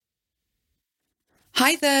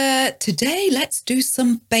Hi there. Today, let's do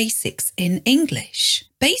some basics in English.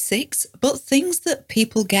 Basics, but things that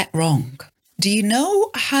people get wrong. Do you know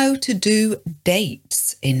how to do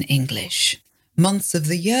dates in English? Months of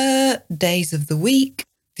the year, days of the week,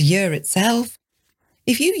 the year itself.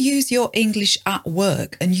 If you use your English at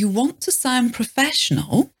work and you want to sound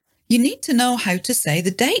professional, you need to know how to say the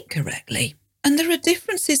date correctly. And there are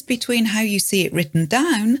differences between how you see it written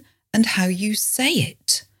down and how you say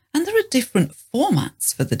it. And there are different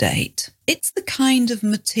formats for the date. It's the kind of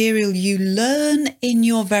material you learn in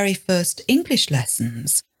your very first English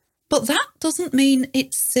lessons. But that doesn't mean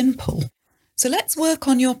it's simple. So let's work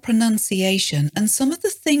on your pronunciation and some of the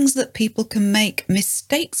things that people can make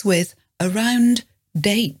mistakes with around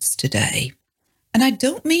dates today. And I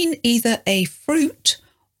don't mean either a fruit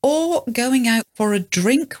or going out for a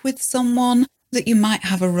drink with someone that you might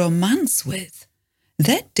have a romance with.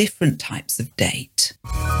 They're different types of date.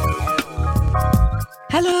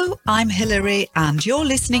 Hello, I'm Hilary and you're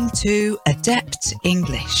listening to Adept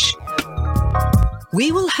English.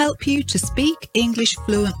 We will help you to speak English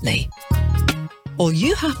fluently. All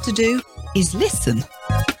you have to do is listen.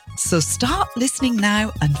 So start listening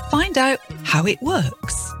now and find out how it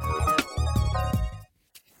works.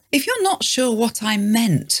 If you're not sure what I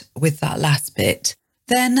meant with that last bit,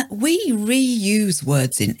 then we reuse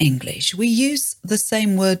words in English. We use the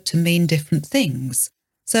same word to mean different things.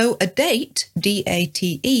 So a date,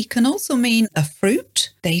 D-A-T-E, can also mean a fruit.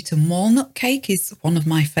 Date and walnut cake is one of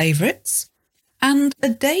my favourites. And a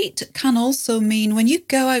date can also mean when you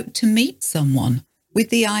go out to meet someone with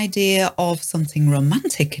the idea of something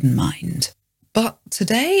romantic in mind. But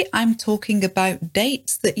today I'm talking about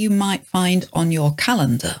dates that you might find on your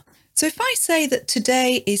calendar. So if I say that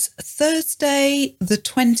today is Thursday, the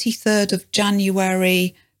 23rd of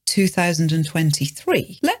January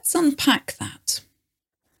 2023, let's unpack that.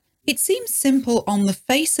 It seems simple on the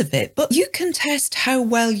face of it, but you can test how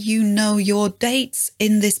well you know your dates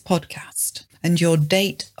in this podcast and your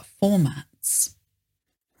date formats.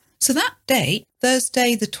 So that date,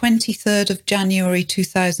 Thursday, the 23rd of January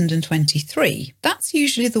 2023, that's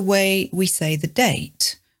usually the way we say the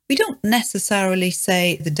date. We don't necessarily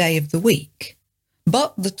say the day of the week,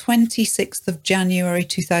 but the 26th of January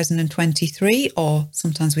 2023, or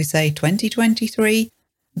sometimes we say 2023,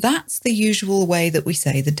 that's the usual way that we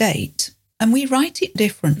say the date. And we write it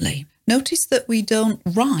differently. Notice that we don't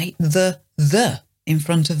write the in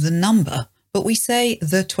front of the number, but we say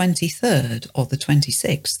the 23rd or the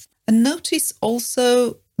 26th. And notice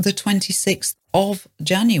also the 26th of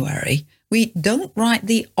January. We don't write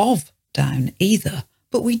the of down either,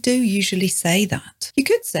 but we do usually say that. You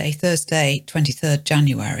could say Thursday, 23rd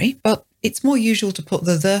January, but it's more usual to put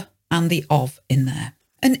the and the of in there.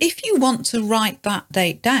 And if you want to write that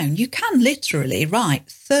date down, you can literally write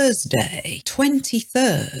Thursday,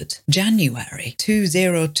 23rd January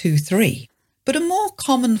 2023. But a more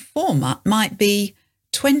common format might be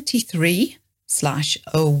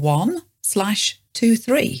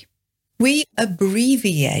 23/01/23. We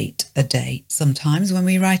abbreviate a date sometimes when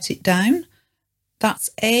we write it down.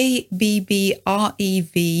 That's ABBREVIATE,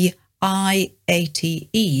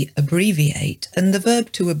 abbreviate. And the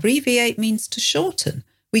verb to abbreviate means to shorten.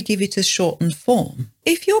 We give it a shortened form.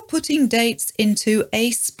 If you're putting dates into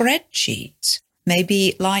a spreadsheet,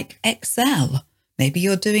 maybe like Excel, maybe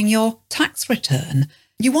you're doing your tax return,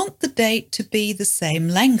 you want the date to be the same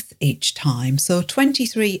length each time. So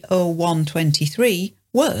 23/01/23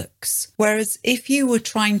 works. Whereas if you were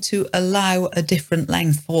trying to allow a different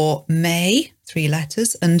length for May, 3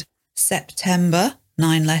 letters, and September,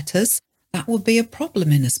 9 letters, that would be a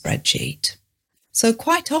problem in a spreadsheet. So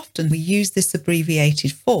quite often we use this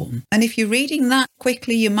abbreviated form. And if you're reading that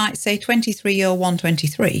quickly, you might say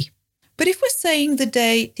 23/01/23. But if we're saying the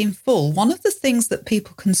date in full, one of the things that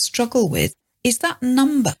people can struggle with is that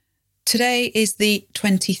number. Today is the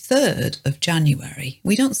 23rd of January.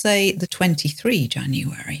 We don't say the 23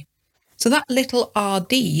 January. So that little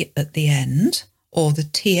RD at the end, or the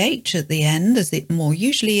TH at the end, as it more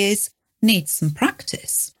usually is, needs some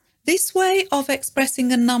practice. This way of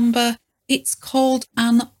expressing a number, it's called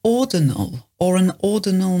an ordinal or an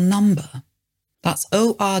ordinal number. That's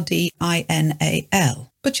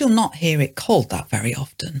ORDINAL. But you'll not hear it called that very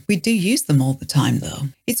often. We do use them all the time though.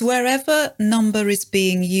 It's wherever number is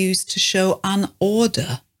being used to show an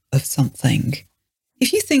order of something.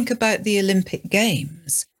 If you think about the Olympic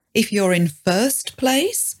Games, if you're in first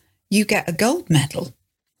place, you get a gold medal.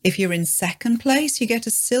 If you're in second place, you get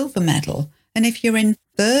a silver medal. And if you're in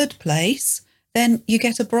third place, then you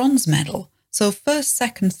get a bronze medal. So first,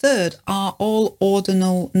 second, third are all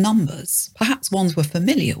ordinal numbers, perhaps ones we're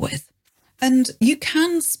familiar with. And you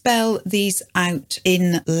can spell these out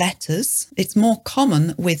in letters. It's more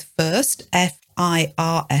common with first,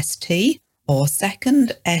 F-I-R-S-T, or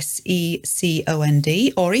second,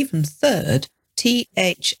 S-E-C-O-N-D, or even third,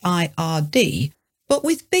 T-H-I-R-D. But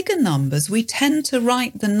with bigger numbers, we tend to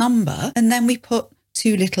write the number and then we put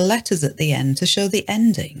two little letters at the end to show the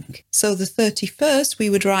ending. So the 31st, we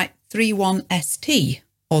would write 31ST,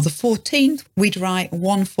 or the 14th, we'd write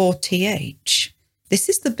 14TH. This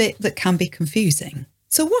is the bit that can be confusing.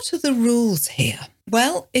 So what are the rules here?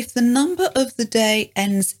 Well, if the number of the day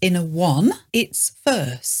ends in a 1, it's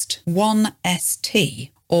first,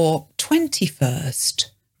 1ST, or 21st,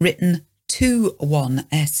 written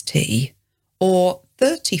 21ST, or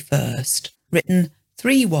 31st, written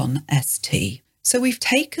 31ST. So we've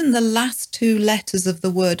taken the last two letters of the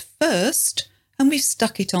word first and we've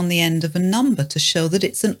stuck it on the end of a number to show that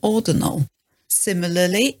it's an ordinal.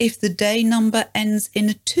 Similarly, if the day number ends in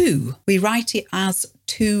a 2, we write it as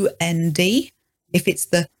 2ND. If it's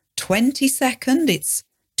the 22nd, it's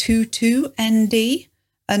 22ND.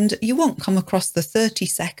 And you won't come across the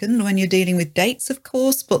 32nd when you're dealing with dates, of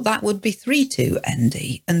course, but that would be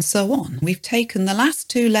 32ND, and so on. We've taken the last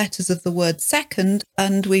two letters of the word second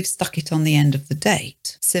and we've stuck it on the end of the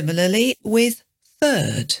date. Similarly with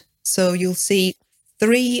third. So you'll see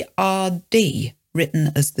 3RD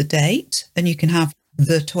written as the date, and you can have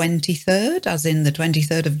the 23rd, as in the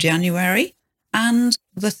 23rd of January, and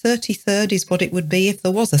the 33rd is what it would be if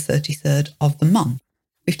there was a 33rd of the month.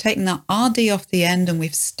 We've taken that RD off the end and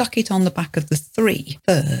we've stuck it on the back of the 3,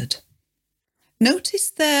 third.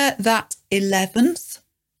 Notice there that 11th,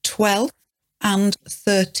 12th and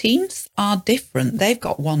 13th are different. They've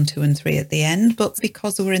got 1, 2 and 3 at the end, but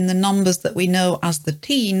because we're in the numbers that we know as the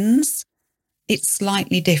teens, it's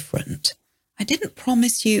slightly different. I didn't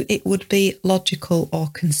promise you it would be logical or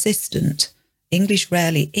consistent. English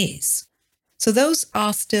rarely is. So those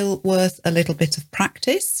are still worth a little bit of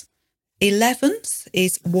practice. 11th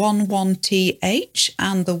is 11TH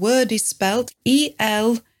and the word is spelled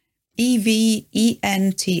ELEVENTH.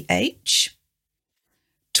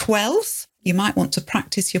 12th, you might want to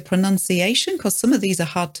practice your pronunciation because some of these are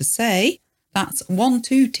hard to say. That's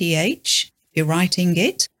 12TH if you're writing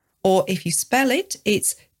it, or if you spell it,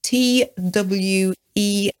 it's TWELFTH.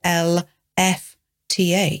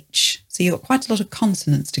 So you've got quite a lot of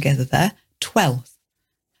consonants together there. 12th.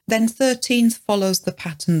 Then 13th follows the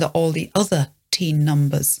pattern that all the other teen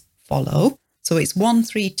numbers follow. So it's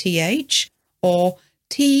 13TH or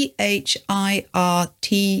THIRTEENTH,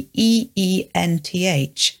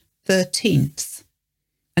 13th.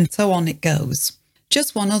 And so on it goes.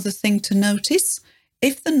 Just one other thing to notice.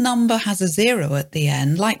 If the number has a 0 at the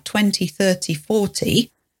end, like 20, 30,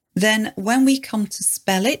 40, then when we come to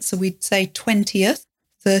spell it, so we'd say 20th,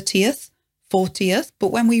 30th, 40th,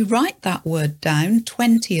 but when we write that word down,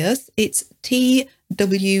 20th, it's TWENTIETH.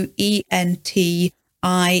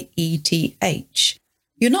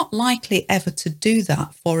 You're not likely ever to do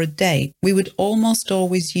that for a date. We would almost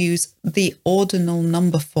always use the ordinal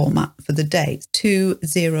number format for the date,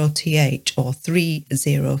 20th or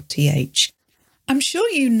 30th. I'm sure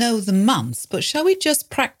you know the months, but shall we just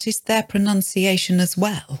practice their pronunciation as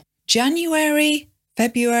well? January,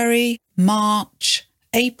 February, March,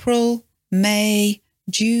 April, May,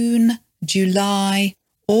 June, July,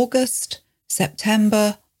 August,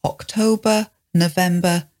 September, October,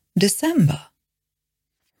 November, December.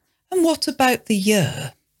 And what about the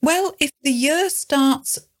year? Well, if the year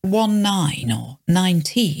starts 19 or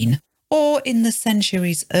 19, or in the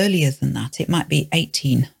centuries earlier than that, it might be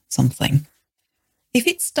 18 something. If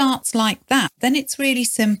it starts like that, then it's really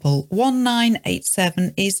simple.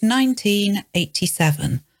 1987 is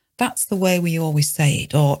 1987. That's the way we always say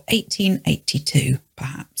it, or 1882,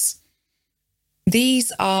 perhaps.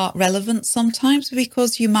 These are relevant sometimes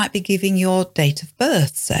because you might be giving your date of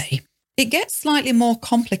birth, say. It gets slightly more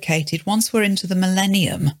complicated once we're into the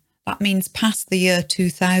millennium. That means past the year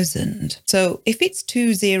 2000. So if it's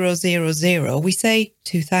 2000, we say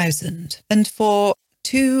 2000. And for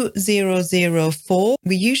 2004,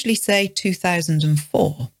 we usually say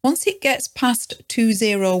 2004. Once it gets past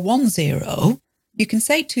 2010, you can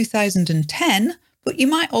say 2010, but you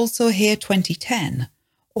might also hear 2010,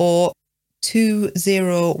 or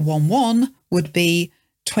 2011 would be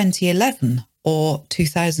 2011 or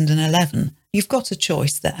 2011. You've got a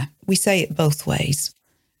choice there. We say it both ways.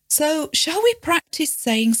 So shall we practice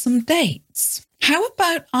saying some dates? How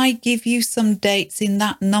about I give you some dates in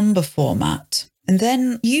that number format, and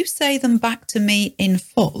then you say them back to me in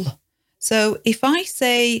full. So if I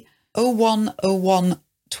say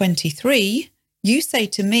 010123, you say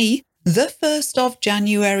to me, the 1st of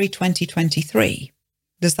January 2023.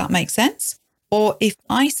 Does that make sense? Or if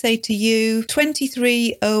I say to you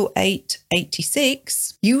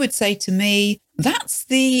 230886, you would say to me, that's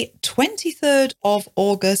the 23rd of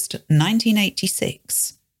August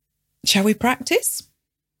 1986. Shall we practice?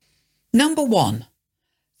 Number 1,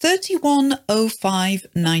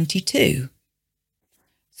 310592.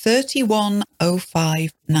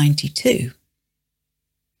 310592.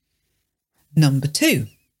 Number 2,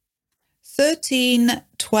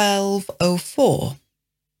 131204.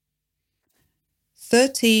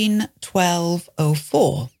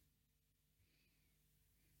 131204.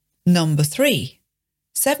 Number 3,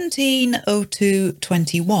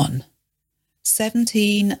 170221.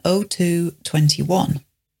 170221.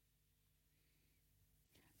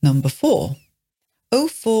 Number 4,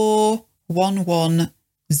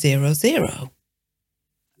 041100.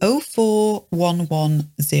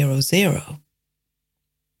 041100.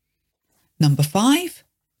 Number 5,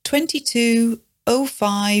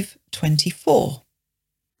 220524.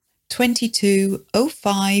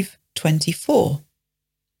 220524.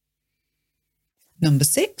 Number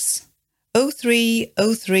 6,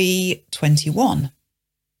 030321.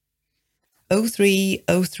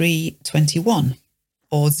 030321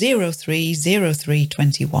 or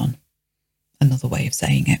 030321. Another way of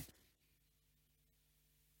saying it.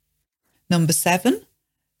 Number 7,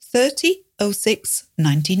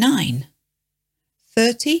 300699.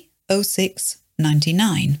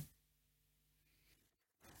 300699.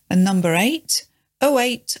 And number 8,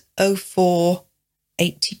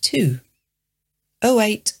 080482.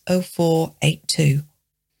 080482.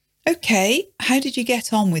 Okay, how did you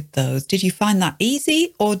get on with those? Did you find that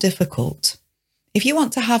easy or difficult? If you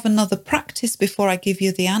want to have another practice before I give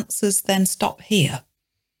you the answers, then stop here.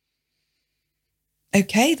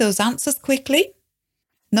 Okay, those answers quickly.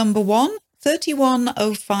 Number 1,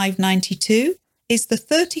 310592 is the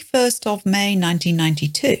 31st of May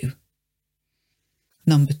 1992.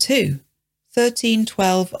 Number 2,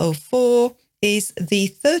 131204 is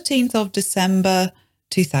the 13th of December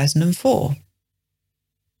 2004.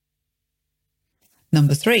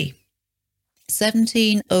 Number 3,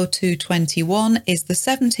 170221 is the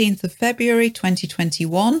 17th of February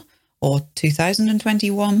 2021 or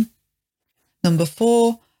 2021. Number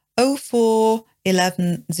 4,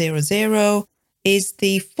 041100 is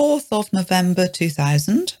the 4th of November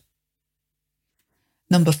 2000.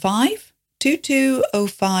 Number 5,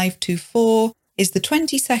 220524 is the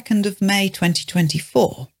 22nd of May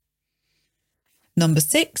 2024. Number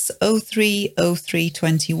 6,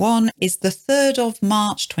 030321 is the 3rd of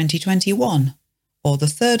March 2021 or the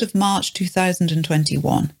 3rd of March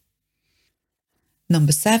 2021.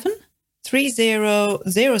 Number 7,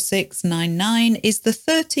 300699 is the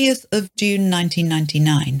 30th of June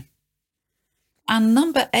 1999. And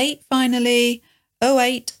number 8, finally,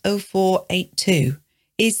 080482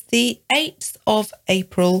 is the 8th of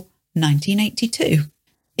April 1982.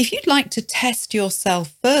 If you'd like to test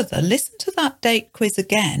yourself further, listen to that date quiz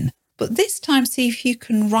again, but this time see if you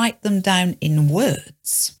can write them down in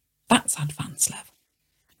words. That's advanced level.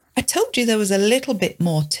 I told you there was a little bit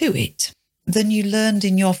more to it than you learned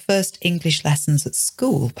in your first English lessons at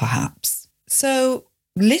school, perhaps. So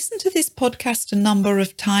listen to this podcast a number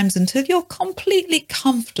of times until you're completely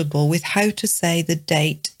comfortable with how to say the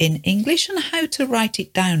date in English and how to write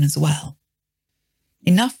it down as well.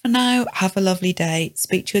 Enough for now. Have a lovely day.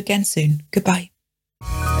 Speak to you again soon. Goodbye.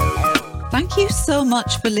 Thank you so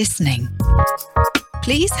much for listening.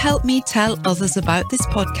 Please help me tell others about this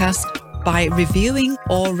podcast by reviewing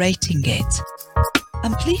or rating it.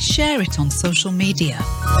 And please share it on social media.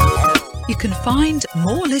 You can find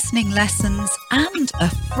more listening lessons and a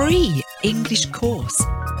free English course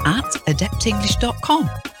at adeptenglish.com.